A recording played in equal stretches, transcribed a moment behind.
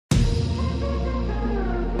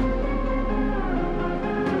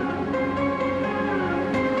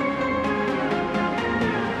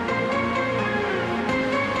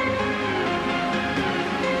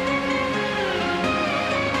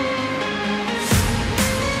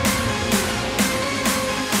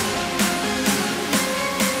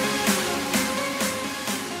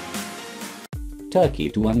Turkey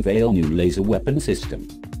to unveil new laser weapon system.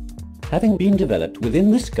 Having been developed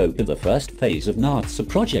within the scope of the first phase of NASA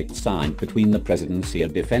project signed between the Presidency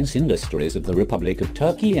of Defense Industries of the Republic of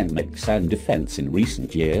Turkey and Meksan Defense in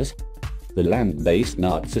recent years, the land-based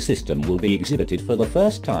NASA system will be exhibited for the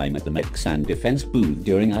first time at the Meksan Defense booth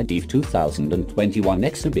during IDEF 2021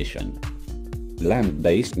 exhibition.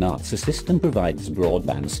 Land-based NASA system provides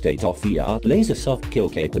broadband state-of-the-art laser soft kill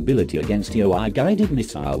capability against EOI-guided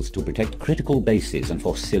missiles to protect critical bases and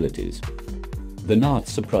facilities. The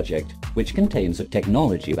NASA project, which contains a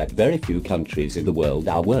technology that very few countries in the world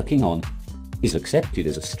are working on, is accepted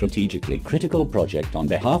as a strategically critical project on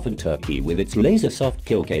behalf of Turkey with its laser soft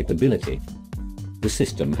kill capability. The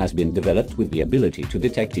system has been developed with the ability to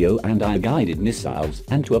detect EO-guided missiles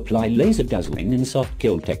and to apply laser dazzling and soft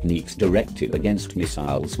kill techniques directed against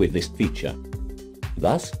missiles with this feature.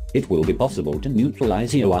 Thus, it will be possible to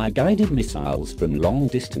neutralize EOI-guided missiles from long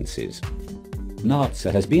distances.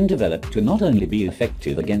 NASA has been developed to not only be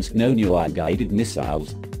effective against known EOI-guided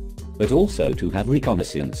missiles, but also to have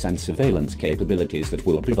reconnaissance and surveillance capabilities that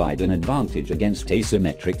will provide an advantage against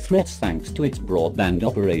asymmetric threats thanks to its broadband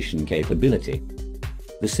operation capability.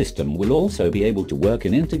 The system will also be able to work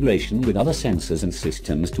in integration with other sensors and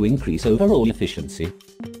systems to increase overall efficiency.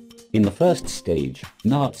 In the first stage,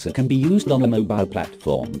 NASA can be used on a mobile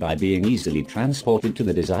platform by being easily transported to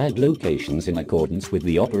the desired locations in accordance with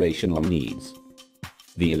the operational needs.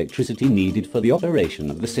 The electricity needed for the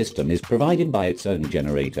operation of the system is provided by its own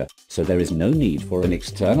generator, so there is no need for an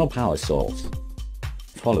external power source.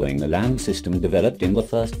 Following the land system developed in the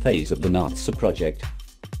first phase of the NASA project,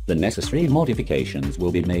 the necessary modifications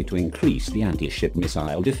will be made to increase the anti-ship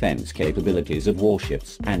missile defense capabilities of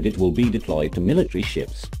warships, and it will be deployed to military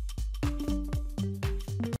ships.